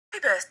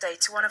Happy birthday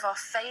to one of our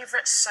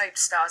favourite soap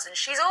stars, and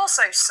she's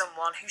also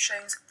someone who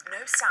shows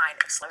no sign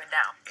of slowing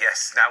down.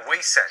 Yes, now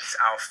we sent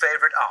our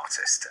favourite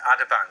artist,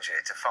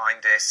 ADEBANJI, to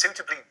find a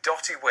suitably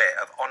dotty way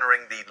of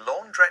honouring the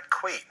laundrette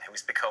queen who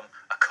has become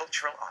a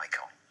cultural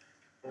icon.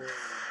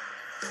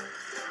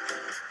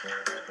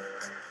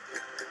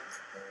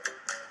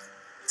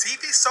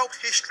 TV soap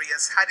history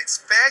has had its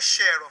fair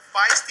share of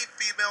feisty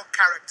female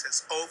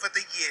characters over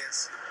the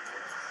years.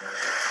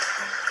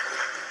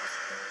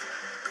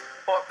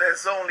 But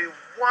there's only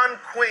one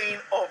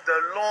queen of the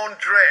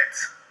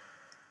laundrette.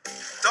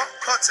 Dot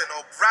Cotton,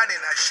 or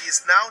Brannin as she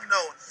is now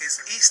known,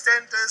 is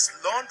EastEnders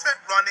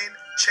laundrette-running,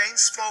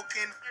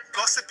 chain-smoking,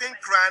 gossiping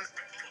gran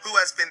who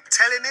has been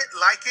telling it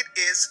like it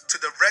is to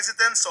the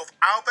residents of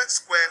Albert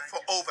Square for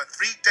over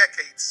 3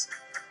 decades.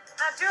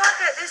 Now, do I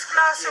get this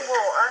glass of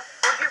water,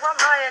 or do you want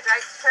my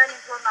headache to turn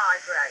into a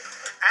migraine?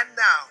 And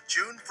now,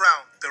 June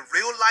Brown, the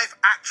real-life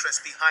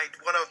actress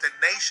behind one of the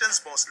nation's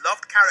most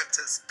loved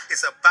characters,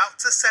 is about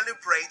to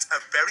celebrate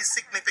a very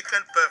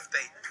significant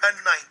birthday, her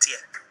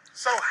 90th.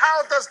 So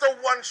how does the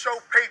One Show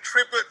pay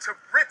tribute to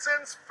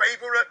Britain's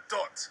favourite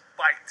dot?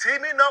 By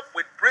teaming up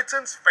with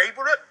Britain's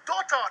favourite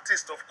dot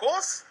artist, of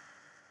course.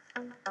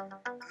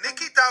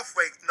 Nikki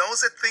Douthwaite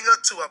knows a thing or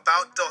two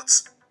about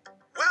dots.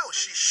 Well,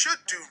 she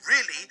should do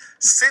really,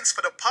 since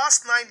for the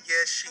past 9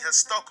 years she has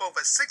stuck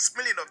over 6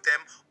 million of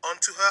them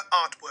onto her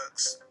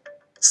artworks.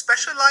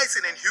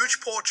 Specializing in huge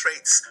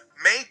portraits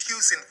made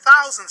using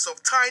thousands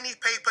of tiny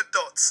paper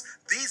dots,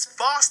 these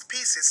vast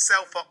pieces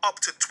sell for up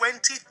to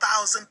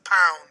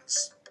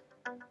 £20,000.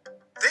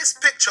 This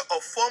picture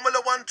of Formula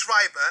One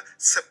driver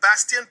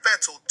Sebastian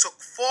Vettel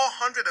took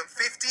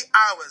 450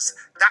 hours,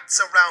 that's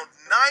around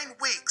 9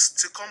 weeks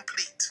to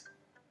complete.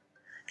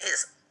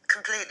 It's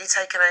completely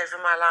taken over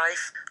my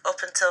life.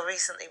 Up until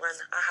recently, when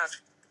I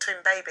had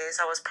twin babies,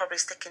 I was probably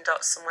sticking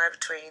dots somewhere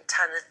between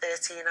 10 and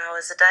 13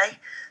 hours a day,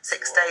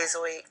 6 days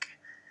a week.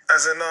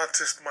 As an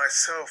artist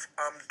myself,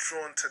 I'm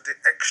drawn to the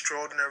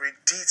extraordinary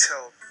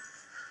detail.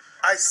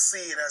 I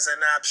see it as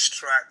an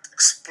abstract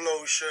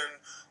explosion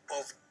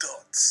of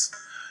dots.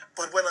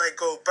 But when I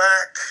go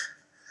back,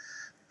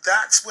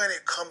 that's when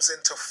it comes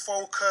into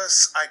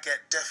focus. I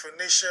get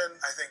definition.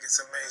 I think it's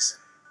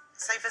amazing.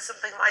 Say for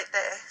something like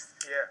this,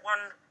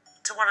 1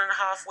 to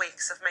 1.5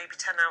 weeks of maybe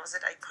 10 hours a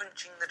day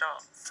punching the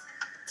dots.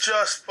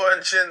 Just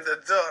punching the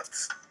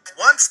dots.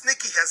 Once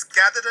Nikki has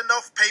gathered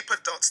enough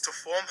paper dots to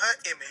form her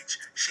image,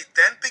 she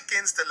then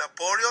begins the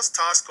laborious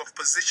task of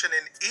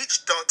positioning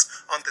each dot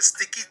on the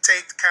sticky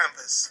taped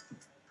canvas.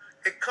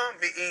 It can't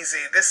be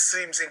easy. This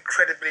seems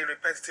incredibly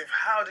repetitive.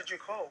 How did you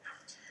cope?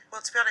 Well,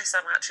 to be honest,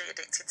 I'm actually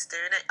addicted to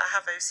doing it. I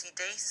have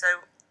OCD,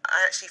 so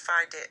I actually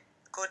find it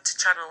good to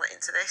channel it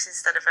into this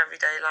instead of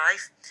everyday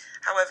life.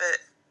 However,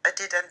 I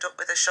did end up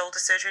with a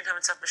shoulder surgery and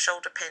having to have my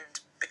shoulder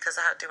pinned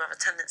because I do have a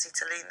tendency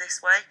to lean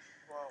this way.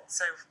 Wow.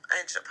 So I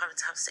ended up having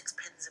to have 6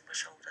 pins in my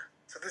shoulder.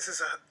 So this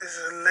is a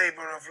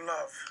labour of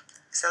love.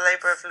 It's a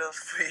labour of love.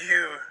 For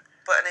you.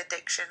 But an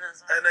addiction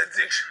as well. An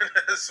addiction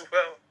as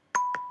well.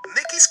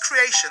 Nikki's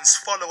creations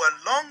follow a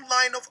long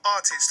line of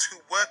artists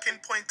who work in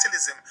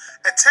pointillism,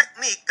 a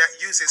technique that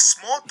uses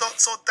small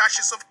dots or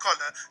dashes of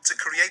colour to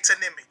create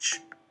an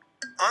image.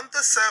 On the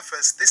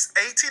surface, this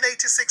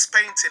 1886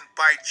 painting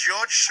by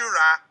George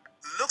Seurat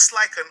looks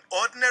like an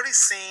ordinary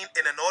scene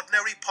in an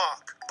ordinary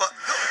park. But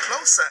look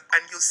closer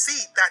and you'll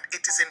see that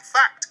it is in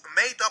fact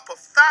made up of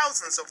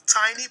thousands of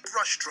tiny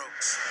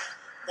brushstrokes.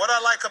 What I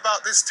like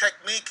about this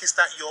technique is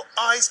that your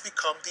eyes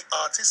become the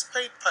artist's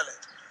paint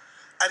palette,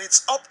 and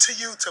it's up to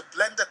you to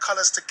blend the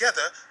colors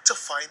together to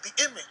find the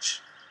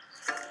image.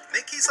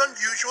 Nikki's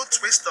unusual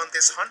twist on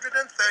this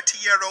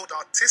 130-year-old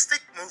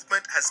artistic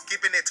movement has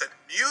given it a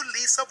new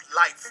lease of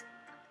life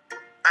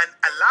and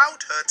allowed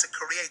her to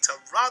create a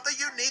rather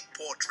unique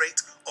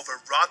portrait of a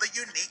rather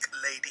unique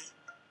lady.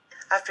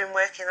 I've been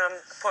working on a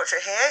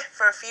portrait here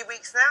for a few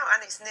weeks now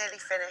and it's nearly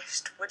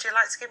finished. Would you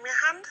like to give me a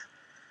hand?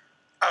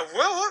 I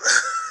will.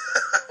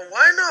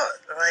 Why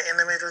not? Right in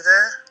the middle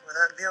there. Would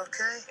that be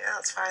okay? Yeah,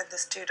 that's fine.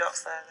 There's 2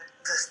 dots there.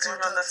 There's 2 One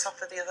dots. on the top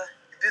of the other.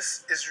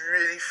 This is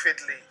really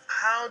fiddly.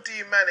 How do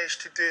you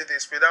manage to do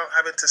this without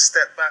having to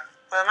step back?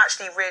 Well, I'm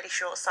actually really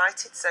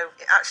short-sighted, so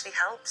it actually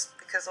helps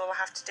because all I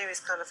have to do is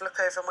kind of look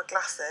over my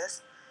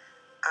glasses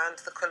and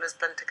the colours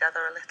blend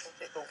together a little.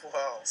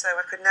 Wow. So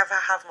I could never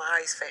have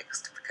my eyes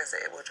fixed because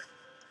it would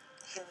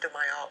hinder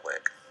my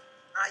artwork.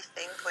 I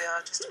think we are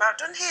just about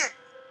done here.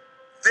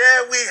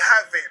 There we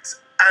have it.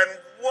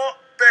 And what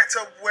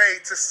better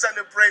way to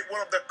celebrate one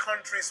of the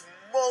country's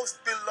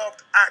most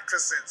beloved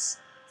actresses,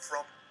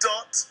 from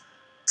dot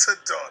to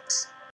dot.